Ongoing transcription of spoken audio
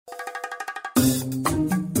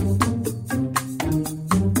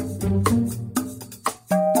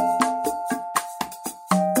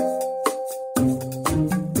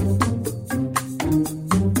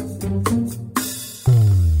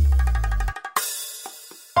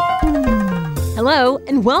Hello,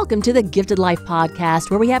 and welcome to the Gifted Life podcast,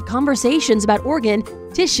 where we have conversations about organ,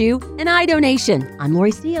 tissue, and eye donation. I'm Lori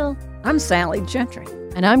Steele. I'm Sally Gentry.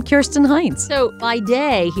 And I'm Kirsten Heinz. So, by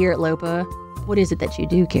day here at LOPA, what is it that you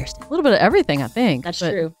do, Kirsten? A little bit of everything, I think. That's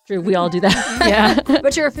true. True, we all do that. Yeah.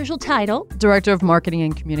 What's your official title? Director of Marketing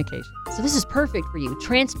and Communication. So this is perfect for you.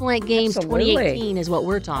 Transplant Games Absolutely. 2018 is what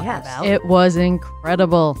we're talking Yes. about. It was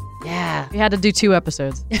incredible. Yeah. We had to do 2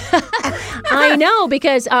 episodes. I know,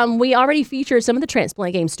 because we already featured some of the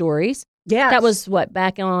Transplant Game stories. Yeah. That was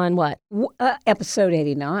back on what? Episode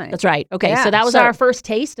 89. That's right. Okay, Yeah, so that was so- our first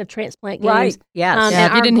taste of Transplant Games. Right. Yes. Um, Yeah, and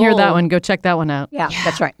if you our didn't hear that goal- one, go check that one out. yeah,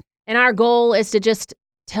 that's right. And our goal is to just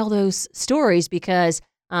tell those stories because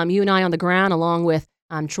you and I on the ground, along with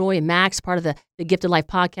Troy and Max, part of the Gifted Life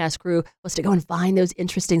podcast crew, was to go and find those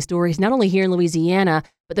interesting stories, not only here in Louisiana,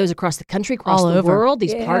 but those across the country, across All the over. world,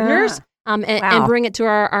 these Yeah. partners, and Wow. bring it to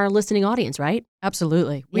our listening audience, right?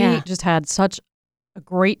 Absolutely. We Yeah. just had such a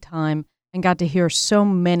great time and got to hear so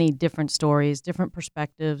many different stories, different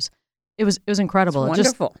perspectives. It was incredible. It's It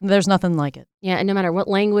just- wonderful. there's nothing like it. Yeah, and no matter what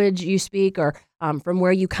language you speak or from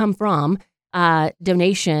where you come from,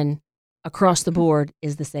 donation across the board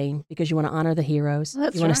is the same because you want to honor the heroes.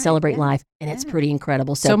 That's you want right, to celebrate yeah. life, and it's Yeah. pretty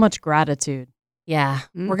incredible. So much gratitude. Yeah,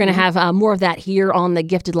 we're going to Mhm. have more of that here on the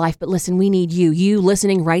Gifted Life. But listen, we need you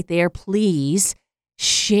listening right there. Please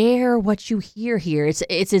share what you hear here. It's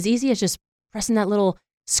as easy as just pressing that little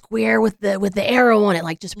square with the arrow on it,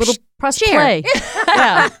 like just Little press share. play.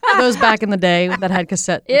 Yeah. Those back in the day that had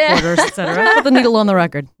cassette Yeah. recorders, etc. Put the needle on the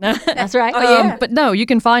record. That's right. Oh, yeah. But no, you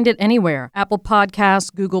can find it anywhere. Apple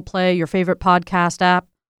Podcasts, Google Play, your favorite podcast app,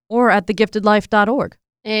 or at thegiftedlife.org.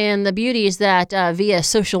 And the beauty is that via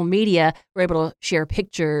social media, we're able to share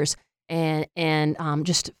pictures and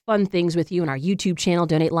just fun things with you on our YouTube channel,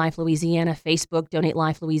 Donate Life Louisiana, Facebook, Donate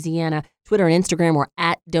Life Louisiana, Twitter and Instagram, we're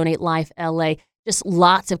at Donate Life LA. Just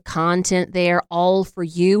lots of content there, all for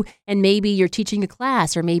you. And maybe you're teaching a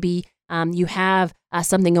class, or maybe you have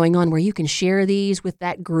something going on where you can share these with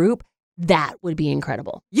that group. That would be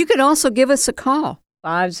incredible. You could also give us a call,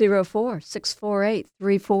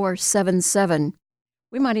 504-648-3477.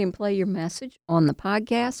 We might even play your message on the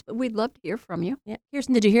podcast, but we'd love to hear from you. Yeah,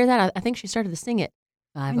 Kirsten, did you hear that? I think she started to sing it.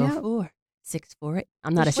 know. 504-648.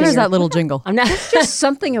 I'm not a Where's singer. Where's that little jingle? I'm not. Just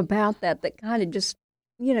something about that kind of just,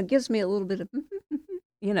 gives me a little bit of,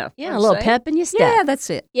 Yeah, what a I'm little saying. pep in your step. Yeah, that's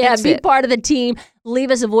it. Yeah, That's be it. part of the team.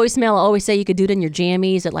 Leave us a voicemail. I always say you could do it in your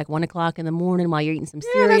jammies at like 1 o'clock in the morning while you're eating some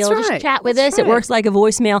Yeah, that's cereal. Just right. chat with That's us. It right. works like a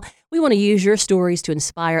voicemail. We want to use your stories to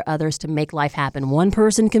inspire others to make life happen. One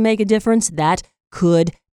person can make a difference. That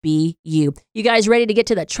could be you. You guys ready to get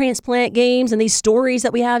to the Transplant Games and these stories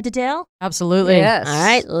that we have to tell? Absolutely. Yes. All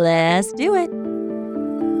right, let's do it.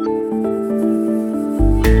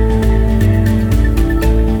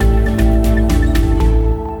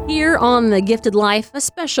 Here on The Gifted Life, a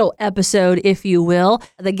special episode, if you will.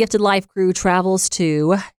 The Gifted Life crew travels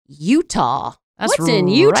to Utah. That's What's in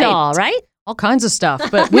Utah, right? All kinds of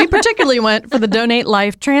stuff. But we particularly went for the Donate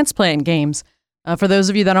Life Transplant Games. For those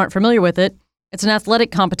of you that aren't familiar with it, it's an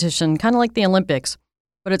athletic competition, kind of like the Olympics,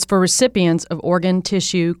 but it's for recipients of organ,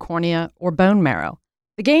 tissue, cornea, or bone marrow.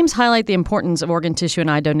 The games highlight the importance of organ tissue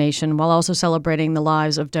and eye donation while also celebrating the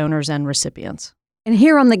lives of donors and recipients. And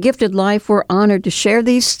here on The Gifted Life, we're honored to share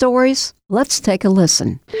these stories. Let's take a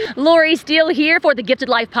listen. Lori Steele here for the Gifted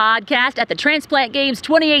Life podcast at the Transplant Games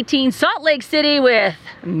 2018 Salt Lake City with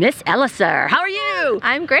Miss Elliser. How are you?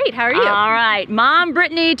 I'm great. How are you? All right. Mom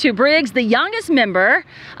Brittany to Briggs, the youngest member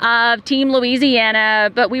of Team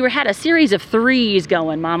Louisiana, but we had a series of threes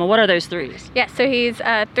going, Mama. What are those threes? Yeah, so he's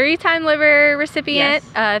a 3-time liver recipient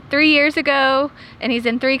 3 years ago, and he's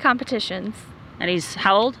in 3 competitions. And he's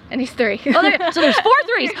how old? And he's 3. Oh, so there's 4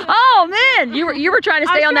 threes. Oh man, you were trying to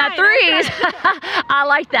stay on that threes. I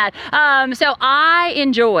like that. So I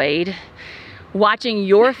enjoyed watching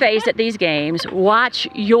your face at these games, watch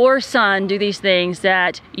your son do these things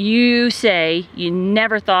that you say you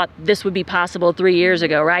never thought this would be possible 3 years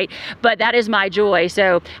ago, right? But that is my joy.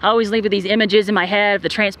 So I always leave with these images in my head of the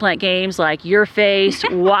Transplant Games, like your face,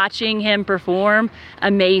 watching him perform.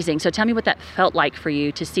 Amazing. So tell me what that felt like for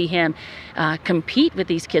you to see him compete with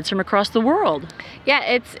these kids from across the world.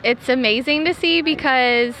 Yeah, it's amazing to see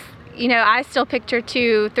because, I still picture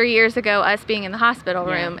 2-3 years ago us being in the hospital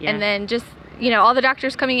room Yeah. and then just all the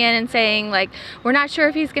doctors coming in and saying, like, we're not sure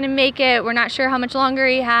if he's going to make it, we're not sure how much longer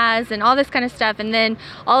he has, and all this kind of stuff. And then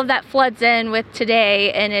all of that floods in with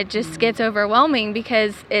today, and it just gets overwhelming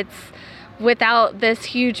because it's without this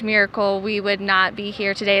huge miracle, we would not be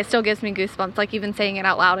here today. It still gives me goosebumps, like even saying it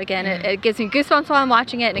out loud again. It gives me goosebumps while I'm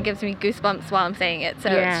watching it, and it gives me goosebumps while I'm saying it. So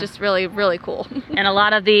it's just really, really cool. And a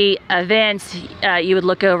lot of the events, you would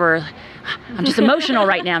look over, I'm just emotional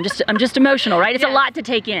right now. I'm just emotional, right? It's a lot to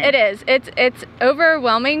take in. It is. It's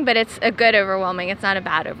overwhelming, but it's a good overwhelming. It's not a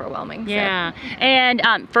bad overwhelming. Yeah. So.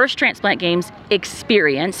 And First Transplant Games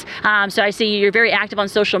experience. So I see you're very active on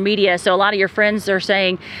social media. So a lot of your friends are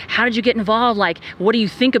saying, how did you get involved? Like, what do you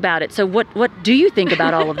think about it? So what do you think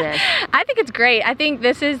about all of this? I think it's great. I think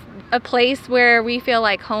this is a place where we feel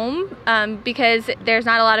like home, because there's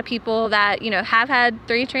not a lot of people that, have had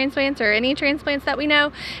 3 transplants or any transplants that we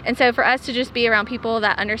know. And so for us to just be around people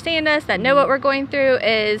that understand us, that know what we're going through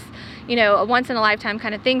is, a once in a lifetime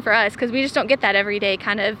kind of thing for us, because we just don't get that everyday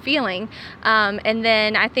kind of feeling. And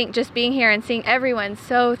then I think just being here and seeing everyone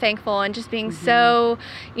so thankful and just being so,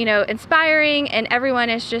 inspiring, and everyone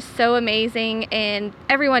is just so amazing, and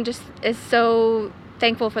everyone just is so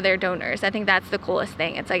thankful for their donors. I think that's the coolest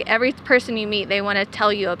thing. It's like every person you meet, they want to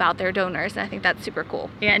tell you about their donors, and I think that's super cool.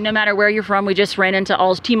 Yeah, and no matter where you're from, we just ran into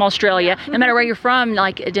Team Australia. No matter where you're from,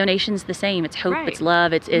 like, donation's the same. It's hope, it's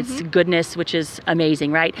love, it's goodness, which is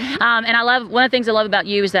amazing, right? And I love, one of the things I love about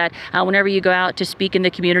you is that whenever you go out to speak in the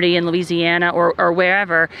community in Louisiana or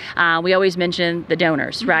wherever, we always mention the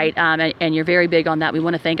donors, right? And you're very big on that. We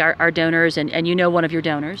want to thank our donors, and one of your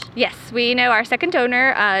donors. Yes, we know our second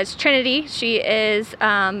donor is Trinity. She is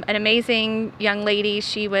an amazing young lady.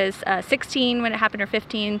 She was 16 when it happened, or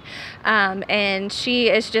 15, and she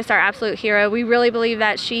is just our absolute hero. We really believe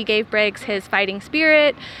that she gave Briggs his fighting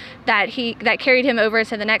spirit, that carried him over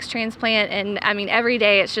to the next transplant. And I mean, every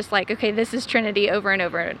day it's just like, okay, this is Trinity over and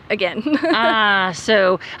over again.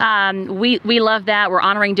 So we love that. We're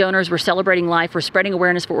honoring donors. We're celebrating life. We're spreading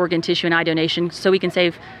awareness for organ tissue and eye donation so we can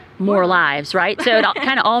save more lives, right? So it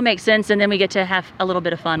kind of all makes sense, and then we get to have a little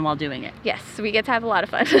bit of fun while doing it. Yes, we get to have a lot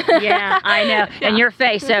of fun. Yeah, I know. And your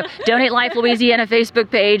face. So Donate Life Louisiana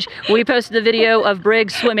Facebook page. We posted the video of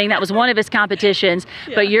Briggs swimming. That was one of his competitions.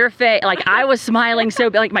 But your face, like, I was smiling so,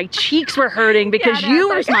 like, my cheeks were hurting because you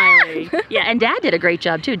were smiling. Yeah, and Dad did a great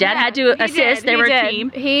job too. Dad had to assist. They were a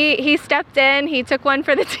team. He stepped in. He took one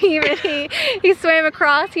for the team, and he swam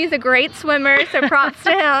across. He's a great swimmer, so props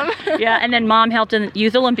to him. Yeah, and then Mom helped in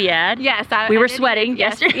Youth Olympiad. Yes, we were sweating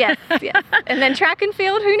yesterday. Yes. And then track and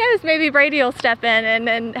field, who knows, maybe Brady will step in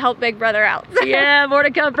and help Big Brother out. Yeah, more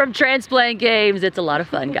to come from Transplant Games. It's a lot of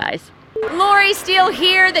fun, guys. Lori Steele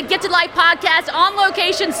here, the Gifted Life podcast, on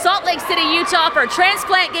location, Salt Lake City, Utah for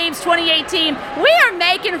Transplant Games 2018. We are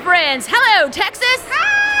making friends. Hello, Texas.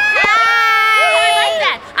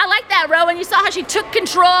 Hi. I like that, Rowan. You saw how she took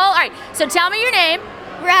control. All right, so tell me your name.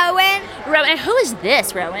 Rowan. And who is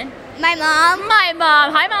this, Rowan? My mom. My mom.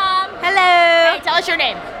 Hi, Mom. Hello. Hey, tell us your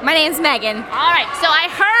name. My name's Megan. All right, so I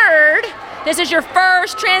heard this is your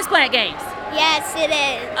first Transplant Games. Yes, it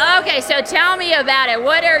is. Okay, so tell me about it.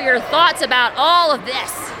 What are your thoughts about all of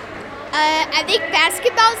this? I think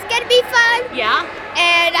basketball's gonna be fun. Yeah?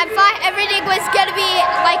 And I thought everything was gonna be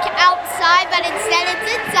like outside, but instead it's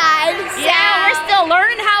inside. So. Yeah, we're still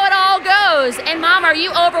learning how it all goes. And Mom, are you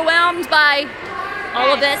overwhelmed by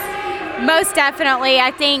all of this? Most definitely.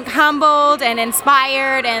 I think humbled and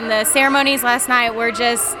inspired, and the ceremonies last night were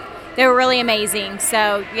they were really amazing.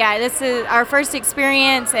 So yeah, this is our first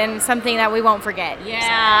experience and something that we won't forget.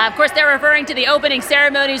 Yeah, of course they're referring to the opening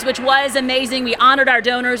ceremonies, which was amazing. We honored our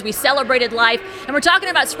donors, we celebrated life, and we're talking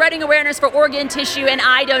about spreading awareness for organ tissue and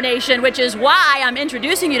eye donation, which is why I'm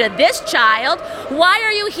introducing you to this child. Why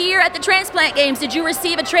are you here at the Transplant Games? Did you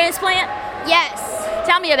receive a transplant? Yes.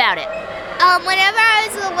 Tell me about it. Whenever I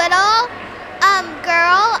was a little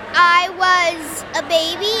girl, I was a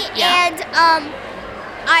baby, and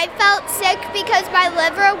I felt sick because my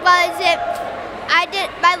liver was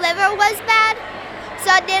bad, so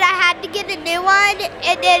then I had to get a new one,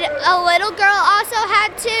 and then a little girl also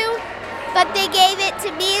had to, but they gave it to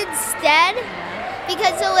me instead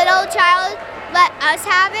because the little child let us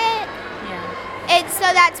have it. Yeah. And so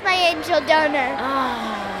that's my angel donor.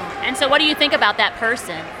 Oh. And so what do you think about that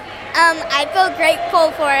person? I feel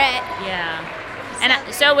grateful for it. Yeah. And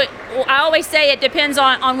I always say it depends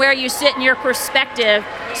on where you sit in your perspective.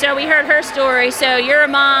 So we heard her story. So you're a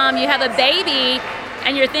mom, you have a baby,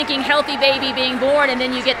 and you're thinking healthy baby being born, and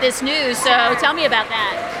then you get this news. So tell me about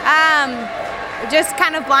that. Just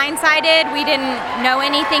kind of blindsided. We didn't know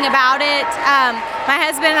anything about it. My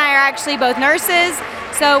husband and I are actually both nurses,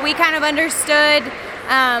 so we kind of understood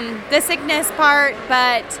the sickness part,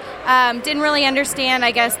 but didn't really understand,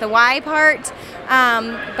 I guess, the why part.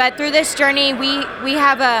 But through this journey, we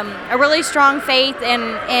have a really strong faith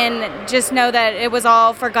and just know that it was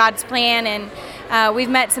all for God's plan. And we've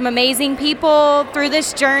met some amazing people through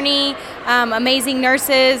this journey, amazing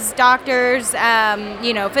nurses, doctors,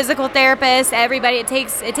 physical therapists, everybody. It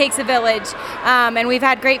takes a village. And we've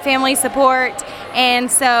had great family support.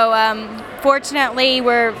 And so fortunately,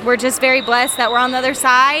 we're just very blessed that we're on the other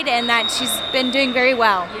side and that she's been doing very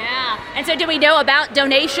well. Yeah. And so do we know about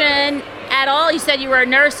donation at all? You said you were a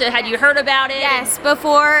nurse, so had you heard about it? Yes,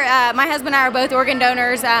 before my husband and I are both organ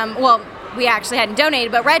donors. We actually hadn't donated,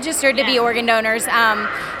 but registered to be organ donors.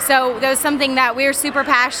 So that was something that we were super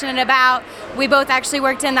passionate about. We both actually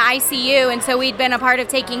worked in the ICU, and so we'd been a part of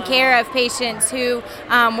taking care of patients who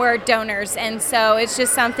were donors. And so it's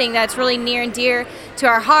just something that's really near and dear to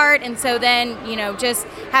our heart. And so then, just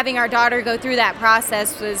having our daughter go through that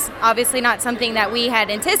process was obviously not something that we had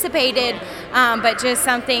anticipated, but just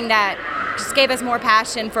something that just gave us more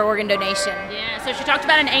passion for organ donation. Yeah, so she talked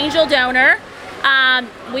about an angel donor.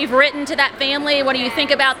 We've written to that family. What do you think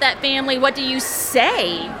about that family? What do you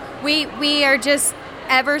say? We are just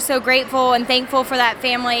ever so grateful and thankful for that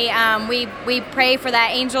family. We pray for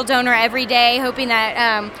that angel donor every day, hoping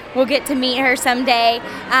that we'll get to meet her someday.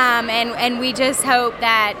 And we just hope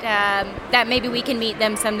that maybe we can meet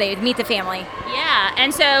them someday, meet the family. Yeah,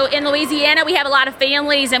 and so in Louisiana, we have a lot of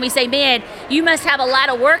families, and we say, man, you must have a lot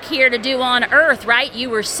of work here to do on earth, right? You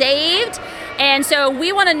were saved. And so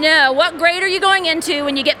we want to know, what grade are you going into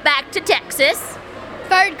when you get back to Texas?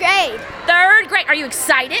 3rd grade. 3rd grade. Are you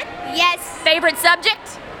excited? Yes. Favorite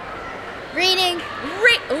subject? Reading.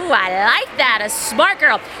 Ooh, I like that. A smart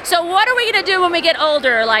girl. So what are we going to do when we get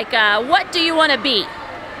older? Like, what do you want to be?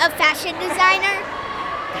 A fashion designer.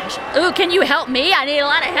 Ooh, can you help me? I need a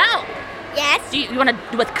lot of help. Yes. Do you want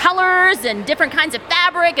to, with colors and different kinds of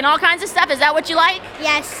fabric and all kinds of stuff? Is that what you like?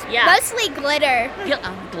 Yes. Yeah. Mostly glitter.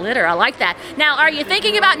 Glitter, I like that. Now, are you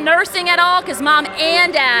thinking about nursing at all? Because Mom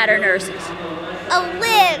and Dad are nurses. A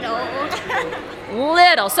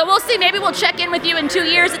Little. So we'll see. Maybe we'll check in with you in 2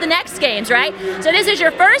 years at the next games, right? So this is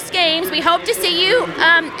your first games. We hope to see you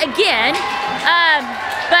again.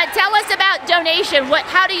 But tell us about donation.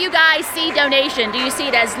 How do you guys see donation? Do you see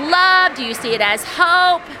it as love? Do you see it as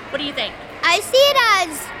hope? What do you think? I see it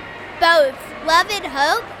as both love and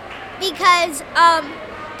hope, because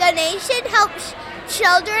donation helps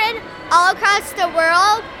children all across the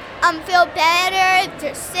world feel better if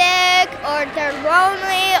they're sick or they're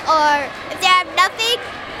lonely or if they have nothing.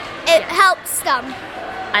 It helps them.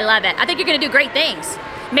 I love it. I think you're going to do great things.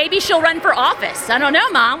 Maybe she'll run for office. I don't know,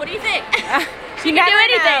 Mom. What do you think? She can do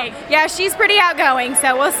anything. Know. Yeah, she's pretty outgoing,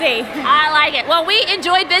 so we'll see. I like it. Well, we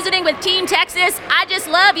enjoyed visiting with Team Texas. I just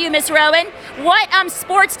love you, Miss Rowan. What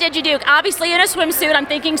sports did you do? Obviously in a swimsuit. I'm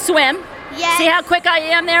thinking swim. Yes. See how quick I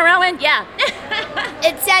am there, Rowan? Yeah.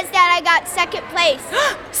 It says that I got 2nd place.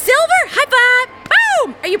 Silver! High five!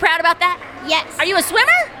 Boom! Are you proud about that? Yes. Are you a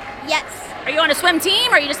swimmer? Yes. Are you on a swim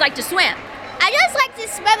team, or you just like to swim? I just like to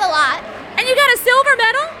swim a lot. And you got a silver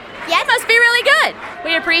medal? Yes. Must be really good.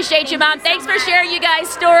 We appreciate you, Mom. Thanks for sharing you guys'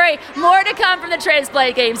 story. More to come from the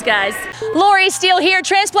Transplant Games, guys. Lori Steele here,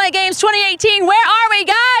 Transplant Games 2018. Where are we,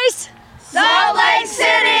 guys? Salt Lake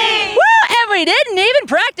City! Woo! And we didn't even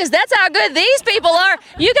practice. That's how good these people are.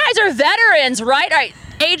 You guys are veterans, right? All right.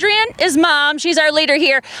 Adrian is Mom. She's our leader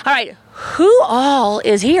here. All right. Who all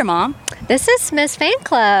is here, Mom? This is Smith's fan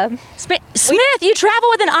club. Smith, you travel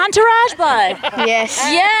with an entourage, bud? Yes.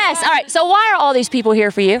 Yes. All right. So why are all these people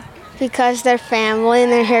here for you? Because they're family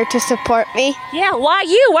and they're here to support me. Yeah. Why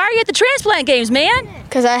you? Why are you at the Transplant Games, man?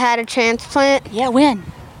 Because I had a transplant. Yeah. When?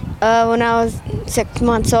 When I was 6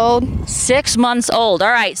 months old. 6 months old.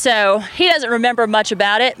 All right. So he doesn't remember much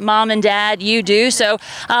about it. Mom and Dad, you do. So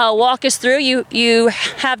walk us through. You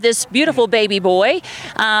have this beautiful baby boy,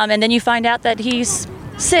 and then you find out that he's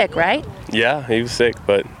sick, right? Yeah, he was sick,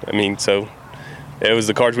 but so it was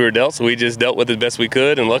the cards we were dealt, so we just dealt with it best we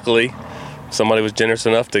could, and luckily somebody was generous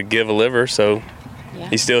enough to give a liver, so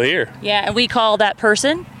he's still here. Yeah, and we call that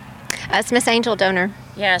person? Smith's Angel Donor.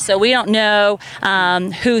 Yeah, so we don't know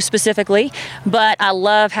who specifically, but I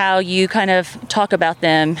love how you kind of talk about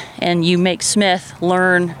them and you make Smith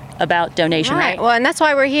learn about donation, right? Well, and that's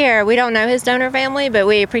why we're here. We don't know his donor family, but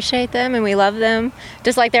we appreciate them and we love them.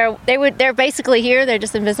 Just like they're basically here. They're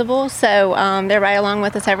just invisible, so they're right along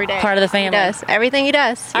with us every day. Part of the family. He does everything he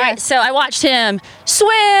does. All right. So I watched him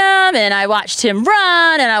swim, and I watched him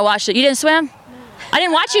run, and I watched it. You didn't swim? I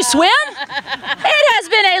didn't watch you swim? It has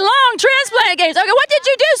been a long Transplant Games. Okay, what did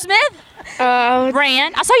you do, Smith?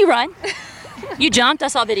 Ran. I saw you run. You jumped. I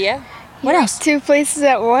saw video. What else? 2 places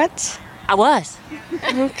at once. I was.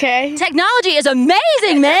 Okay. Technology is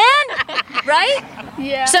amazing, man. Right?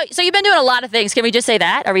 Yeah. So you've been doing a lot of things. Can we just say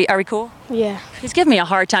that? Are we cool? Yeah. He's giving me a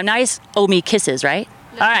hard time. Now he's owe me kisses, right?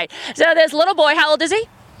 All right. So this little boy, how old is he?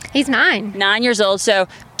 He's 9. 9 years old. So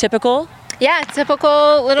typical. Yeah,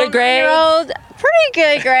 typical little Good grades? 9-year-old. Pretty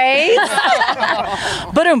good grades.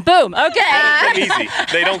 Boom, boom. Okay. Come easy.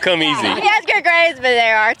 They don't come easy. He has good grades, but they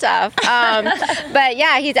are tough. But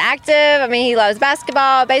yeah, he's active. I mean, he loves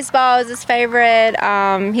basketball. Baseball is his favorite.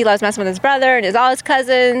 He loves messing with his brother and all his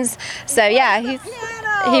cousins. So yeah, he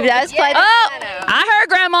does play the piano. I heard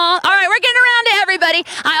Grandma. All right, we're getting around to everybody.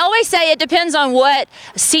 I always say it depends on what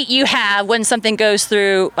seat you have when something goes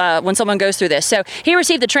through, when someone goes through this. So he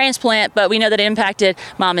received the transplant, but we know that it impacted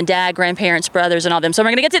mom and dad, grandparents, brothers, and all them. So we're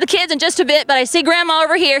going to get to the kids in just a bit, but I see Grandma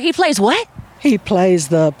over here. He plays what? He plays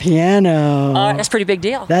the piano. That's a pretty big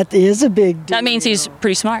deal. That is a big deal. That means he's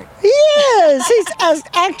pretty smart. Yes,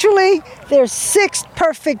 actually, there's 6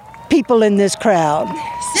 perfect people in this crowd.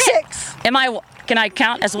 6. Can I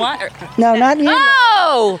count as one? No, not you.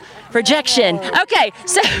 Oh, projection. Okay,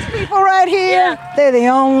 so people right here, they're the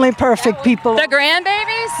only perfect people. The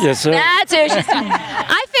grandbabies? Yes, sir. That's who she's talking.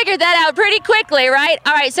 I figured that out pretty quickly, right?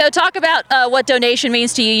 All right, so talk about what donation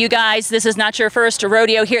means to you guys. This is not your first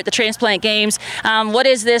rodeo here at the Transplant Games. What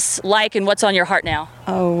is this like and what's on your heart now?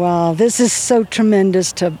 Oh, wow. This is so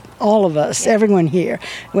tremendous to all of us, everyone here,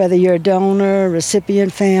 whether you're a donor,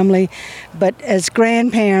 recipient, family. But as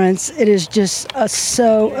grandparents, it is just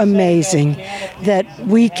so amazing that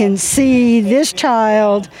we can see this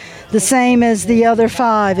child, the same as the other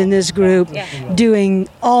 5 in this group, doing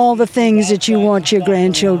all the things that you want your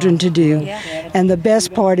grandchildren to do. And the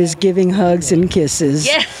best part is giving hugs and kisses.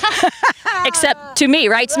 Yeah. Except to me,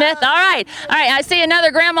 right, Smith? All right. I see another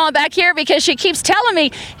grandma back here because she keeps telling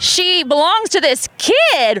me she belongs to this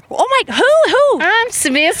kid. Oh my, who? I'm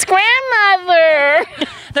Smith's grandmother.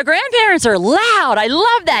 The grandparents are loud. I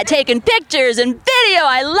love that. Taking pictures and video.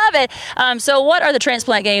 I love it. So what are the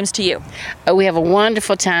Transplant Games to you? We have a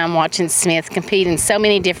wonderful time watching Smith compete in so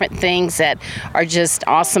many different things that are just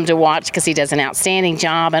awesome to watch because he does an outstanding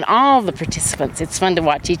job, and all the participants. It's fun to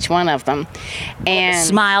watch each one of them. And the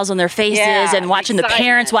smiles on their faces and watching the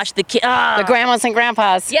parents watch the kids. The grandmas and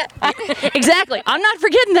grandpas. Yeah, exactly. I'm not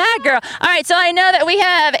forgetting that, girl. All right, so I know that we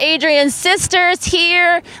have Adrian's sisters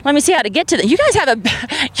here. Let me see how to get to them. You guys have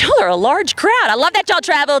y'all are a large crowd. I love that y'all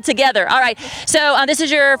travel together. All right, so this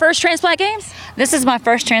is your first Transplant Games? This is my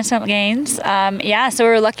first Transplant Games. So we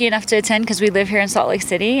were lucky enough to attend because we live here in Salt Lake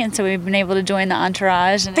City, and so we've been able to join the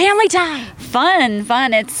entourage. And family time.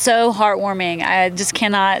 Fun. It's so heartwarming. I just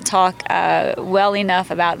cannot talk well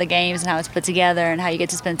enough about the games and how it's put together and how you get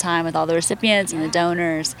to spend time with all the recipients and the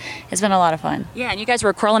donors. It's been a lot of fun. Yeah, and you guys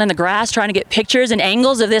were crawling in the grass trying to get pictures and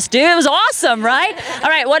angles of this dude. It was awesome, right? All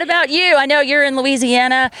right, what about you? I know you're in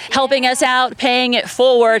Louisiana helping us out, paying it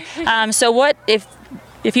forward. So what if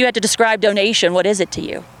you had to describe donation, what is it to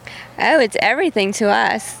you? Oh, it's everything to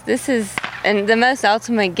us. This is the most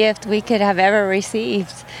ultimate gift we could have ever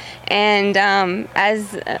received. And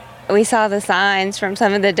as we saw the signs from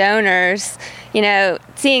some of the donors,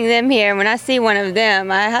 seeing them here, when I see one of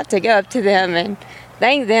them, I have to go up to them and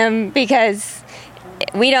thank them because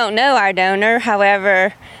we don't know our donor.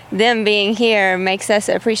 However, them being here makes us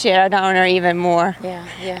appreciate our donor even more.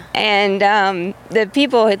 Yeah. And the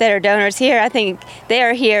people that are donors here, I think they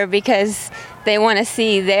are here because they want to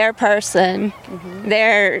see their person,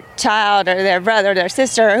 their child or their brother, their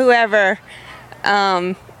sister, or whoever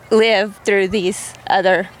live through these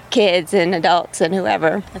other kids and adults and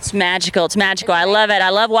whoever. It's magical. It's magical. I love it. I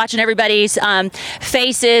love watching everybody's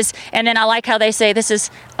faces. And then I like how they say this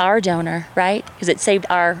is our donor, right? Because it saved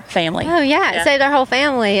our family. Oh, yeah. It saved our whole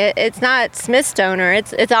family. It's not Smith's donor.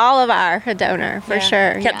 It's all of our donor, for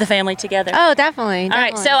sure. Kept the family together. Oh, definitely. All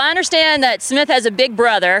right. So I understand that Smith has a big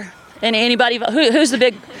brother. And anybody, who's the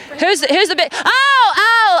big, who's the big,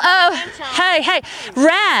 oh, hey,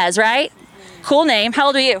 Raz, right? Cool name. How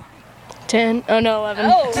old are you? 10. Oh, no, 11.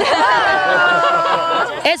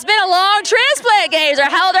 It's been a long Transplant Games. Or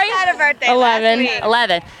how old are you? I had a birthday 11.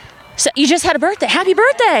 11. So you just had a birthday. Happy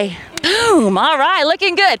birthday. Boom. All right.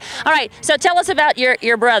 Looking good. All right. So tell us about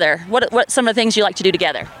your brother. What some of the things you like to do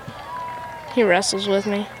together? He wrestles with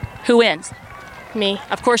me. Who wins? Me.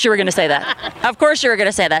 Of course you were going to say that. Of course you were going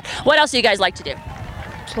to say that. What else do you guys like to do?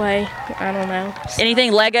 Play. I don't know.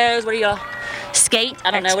 Anything? Legos? What do y'all? Skate?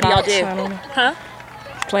 I don't know. What do y'all do? I don't know. Huh?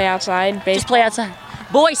 Play outside. Baseball. Just play outside.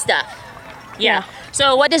 Boy stuff. Yeah.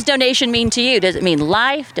 So what does donation mean to you? Does it mean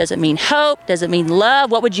life? Does it mean hope? Does it mean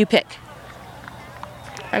love? What would you pick?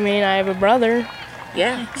 I mean, I have a brother.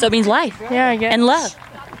 Yeah. So it means life. Yeah, I guess. And love.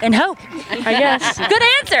 and hope. I guess. Good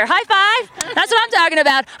answer. High five. That's what I'm talking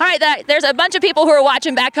about. All right, there's a bunch of people who are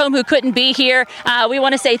watching back home who couldn't be here. We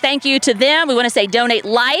want to say thank you to them. We want to say Donate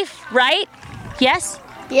Life, right? Yes?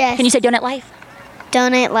 Yes. Can you say Donate Life?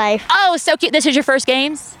 Donate Life. Oh, so cute. This is your first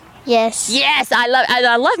games? Yes. Yes, I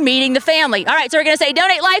love meeting the family. All right, so we're going to say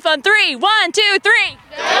Donate Life on 3. 1, 2, 3.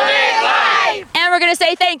 Donate Life! And we're going to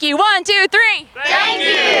say thank you. 1, 2, 3. Thank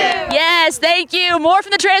you! Yes, thank you. More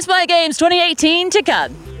from the Transplant Games 2018 to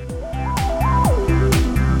come.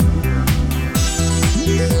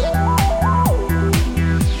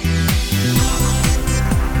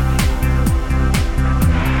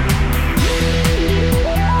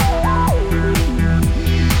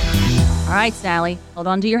 All right, Sally, hold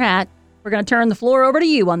on to your hat. We're going to turn the floor over to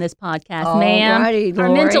you on this podcast, ma'am. Alrighty, Our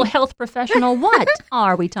Lori. mental health professional. What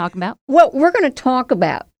are we talking about? Well, we're going to talk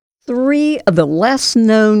about 3 of the less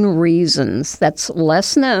known reasons, that's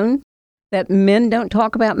less known, that men don't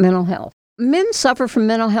talk about mental health. Men suffer from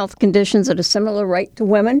mental health conditions at a similar rate to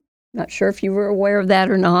women. Not sure if you were aware of that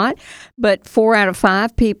or not, but 4 out of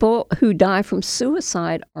 5 people who die from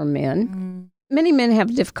suicide are men. Many men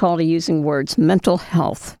have difficulty using words mental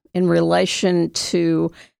health in relation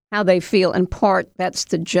to how they feel. In part, that's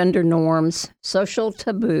the gender norms, social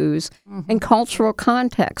taboos, and cultural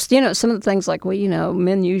context. You know, some of the things like,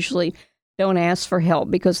 men usually don't ask for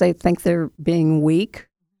help because they think they're being weak,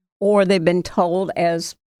 or they've been told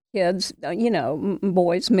as kids,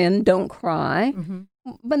 boys, men don't cry.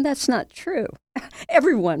 But that's not true.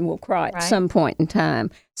 Everyone will cry at some point in time.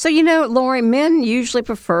 So, Lori, men usually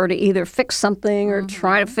prefer to either fix something or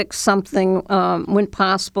try to fix something when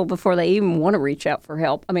possible before they even want to reach out for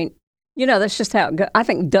help. I mean, that's just how it goes. I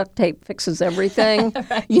think duct tape fixes everything,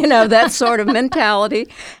 that sort of mentality.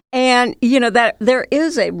 And, that there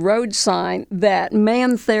is a road sign that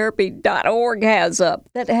mantherapy.org has up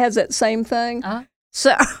that has that same thing.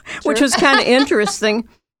 So, which was kind of interesting.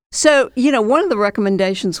 So, one of the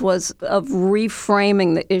recommendations was of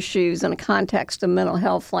reframing the issues in a context of mental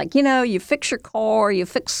health. Like, you fix your car, you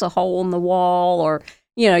fix a hole in the wall, or,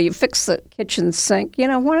 you fix the kitchen sink. Why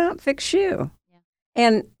not fix you? Yeah.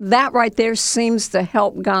 And that right there seems to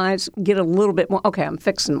help guys get a little bit more, okay, I'm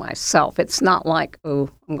fixing myself. It's not like, oh,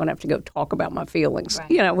 I'm going to have to go talk about my feelings,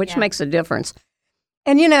 which makes a difference.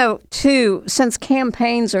 And, too, since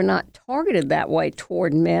campaigns are not targeted that way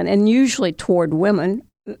toward men and usually toward women,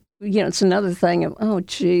 it's another thing of, oh,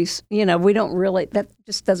 geez, we don't really, that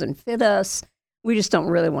just doesn't fit us. We just don't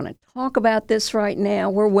really want to talk about this right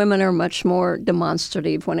now, where women are much more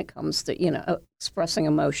demonstrative when it comes to, expressing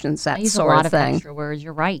emotions, that sort of thing. I use a lot of extra words.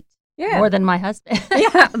 You're right. Yeah. More than my husband.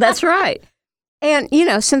 Yeah, that's right. And,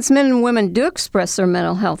 since men and women do express their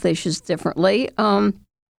mental health issues differently,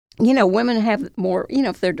 women have more,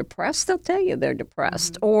 if they're depressed, they'll tell you they're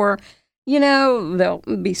depressed. Or, they'll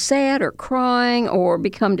be sad or crying or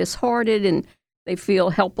become disheartened and they feel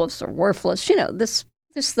helpless or worthless.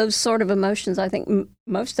 Those sort of emotions I think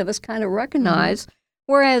most of us kind of recognize,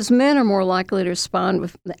 whereas men are more likely to respond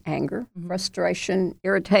with the anger, frustration,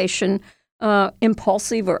 irritation,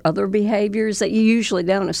 impulsive or other behaviors that you usually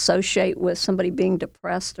don't associate with somebody being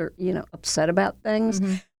depressed or, upset about things.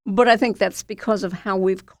 But I think that's because of how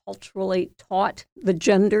we've culturally taught the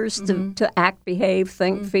genders to act, behave,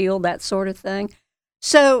 think, feel, that sort of thing.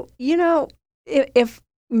 So, if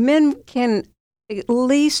men can at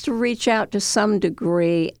least reach out to some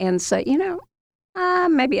degree and say,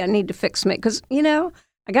 maybe I need to fix me because, I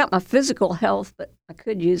got my physical health, but I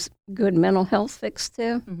could use good mental health fix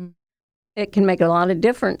too. It can make a lot of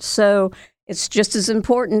difference. So it's just as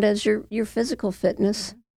important as your physical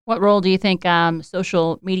fitness. What role do you think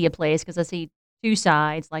social media plays? Because I see 2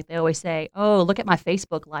 sides. Like they always say, oh, look at my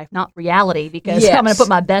Facebook life, not reality, because I'm going to put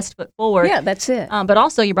my best foot forward. Yeah, that's it. But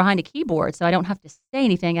also you're behind a keyboard, so I don't have to say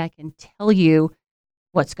anything. I can tell you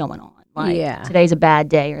what's going on. Like today's a bad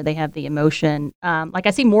day, or they have the emotion. Like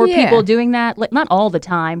I see more people doing that, like, not all the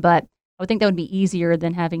time, but I would think that would be easier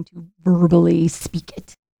than having to verbally speak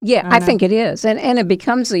it. Yeah, I think it is. And it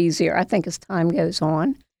becomes easier, I think, as time goes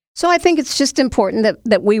on. So I think it's just important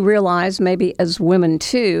that we realize, maybe as women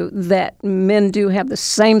too, that men do have the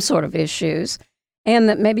same sort of issues and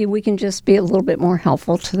that maybe we can just be a little bit more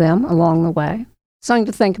helpful to them along the way. Something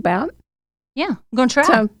to think about. Yeah, I'm going to try.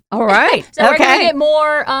 So, all right. So we're going to get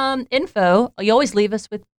more info. You always leave us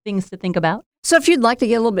with things to think about. So if you'd like to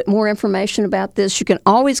get a little bit more information about this, you can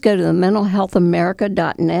always go to the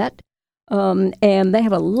mentalhealthamerica.net. And they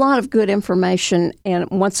have a lot of good information. And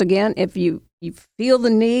once again, if you feel the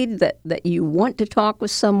need that you want to talk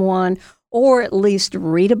with someone, or at least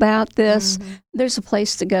read about this, there's a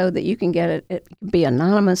place to go that you can get it. It can be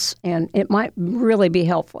anonymous, and it might really be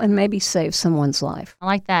helpful and maybe save someone's life. I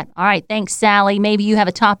like that. All right. Thanks, Sally. Maybe you have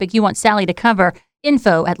a topic you want Sally to cover.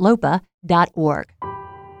 info@lopa.org.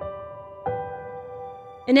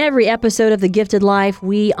 In every episode of The Gifted Life,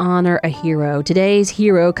 we honor a hero. Today's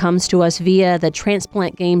hero comes to us via the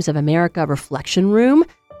Transplant Games of America Reflection Room.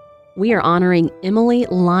 We are honoring Emily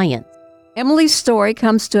Lyons. Emily's story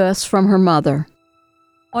comes to us from her mother.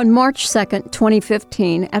 On March 2nd,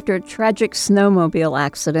 2015, after a tragic snowmobile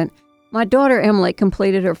accident, my daughter Emily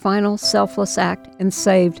completed her final selfless act and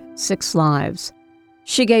saved 6 lives.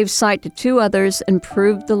 She gave sight to 2 others and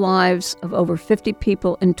improved the lives of over 50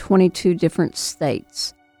 people in 22 different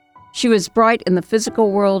states. She was bright in the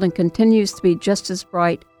physical world and continues to be just as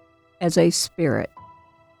bright as a spirit.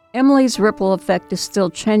 Emily's ripple effect is still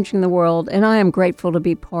changing the world, and I am grateful to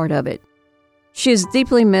be part of it. She is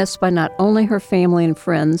deeply missed by not only her family and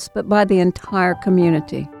friends, but by the entire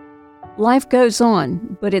community. Life goes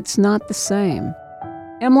on, but it's not the same.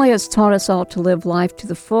 Emily has taught us all to live life to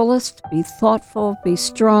the fullest, be thoughtful, be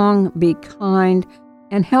strong, be kind,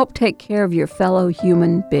 and help take care of your fellow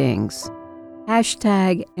human beings.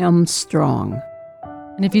 #MStrong.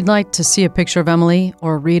 And if you'd like to see a picture of Emily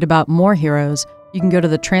or read about more heroes, you can go to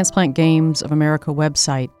the Transplant Games of America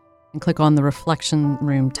website and click on the Reflection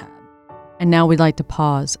Room tab. And now we'd like to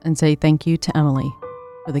pause and say thank you to Emily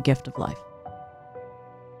for the gift of life.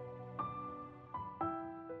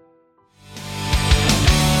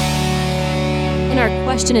 In our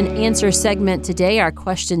question and answer segment today, our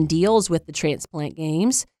question deals with the Transplant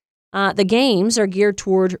Games. The games are geared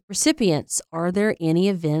toward recipients. Are there any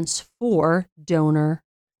events for donor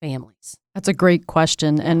families? That's a great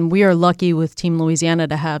question, and we are lucky with Team Louisiana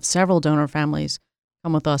to have several donor families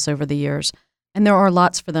come with us over the years, and there are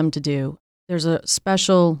lots for them to do. There's a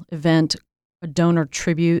special event, a donor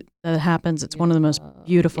tribute that happens. It's one of the most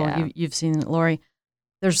beautiful. Yeah. You've seen it, Lori.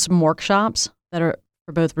 There's some workshops that are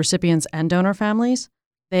for both recipients and donor families.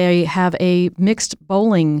 They have a mixed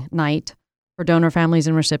bowling night for donor families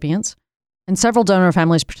and recipients. And several donor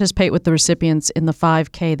families participate with the recipients in the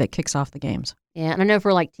 5K that kicks off the games. Yeah, and I know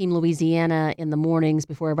for like Team Louisiana in the mornings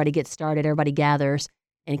before everybody gets started, everybody gathers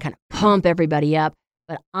and kind of pump everybody up.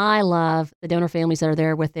 But I love the donor families that are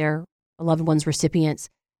there with their loved ones, recipients.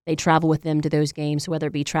 They travel with them to those games, whether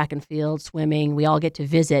it be track and field, swimming. We all get to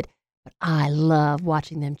visit. But I love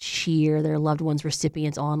watching them cheer their loved ones,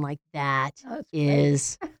 recipients on like that.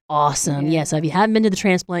 Is awesome. Yeah, so if you haven't been to the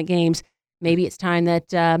Transplant Games, maybe it's time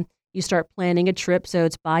that you start planning a trip. So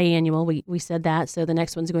it's biannual. We said that. So the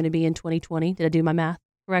next one's going to be in 2020. Did I do my math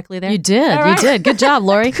correctly there? You did. All right. You did. Good job,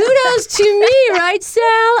 Lori. Kudos to me, right,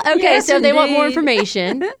 Sal? Okay, Yes, so if they want more indeed.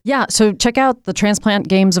 information. Yeah, so check out the Transplant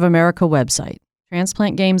Games of America website,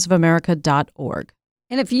 transplantgamesofamerica.org.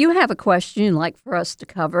 And if you have a question you'd like for us to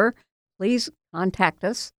cover, please contact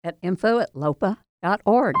us at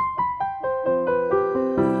info@lopa.org.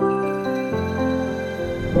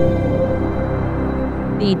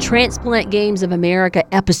 The Transplant Games of America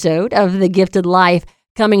episode of The Gifted Life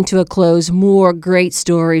coming to a close. More great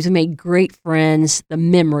stories. We made great friends. The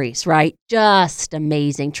memories, right? Just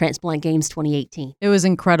amazing. Transplant Games 2018. It was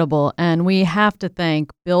incredible. And we have to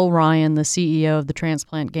thank Bill Ryan, the CEO of the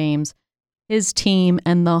Transplant Games, his team,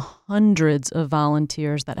 and the hundreds of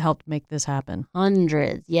volunteers that helped make this happen.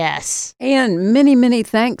 Hundreds, yes. And many, many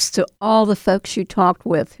thanks to all the folks you talked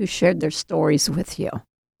with who shared their stories with you.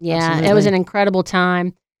 Yeah, Absolutely. It was an incredible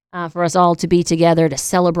time for us all to be together, to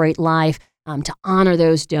celebrate life, to honor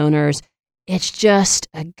those donors. It's just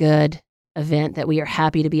a good event that we are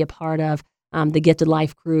happy to be a part of. The Gifted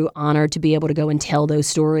Life crew honored to be able to go and tell those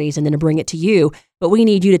stories and then to bring it to you. But we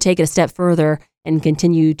need you to take it a step further and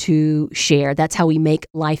continue to share. That's how we make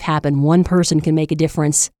life happen. One person can make a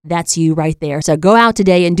difference. That's you right there. So go out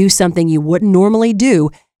today and do something you wouldn't normally do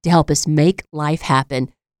to help us make life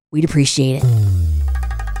happen. We'd appreciate it.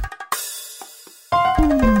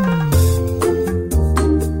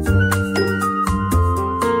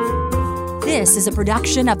 This is a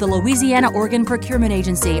production of the Louisiana Organ Procurement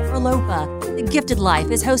Agency, or LOPA. The Gifted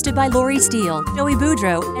Life is hosted by Lori Steele, Joey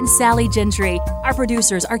Boudreau, and Sally Gentry. Our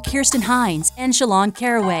producers are Kirsten Hines and Shalon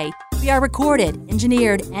Caraway. We are recorded,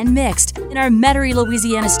 engineered, and mixed in our Metairie,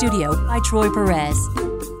 Louisiana studio by Troy Perez.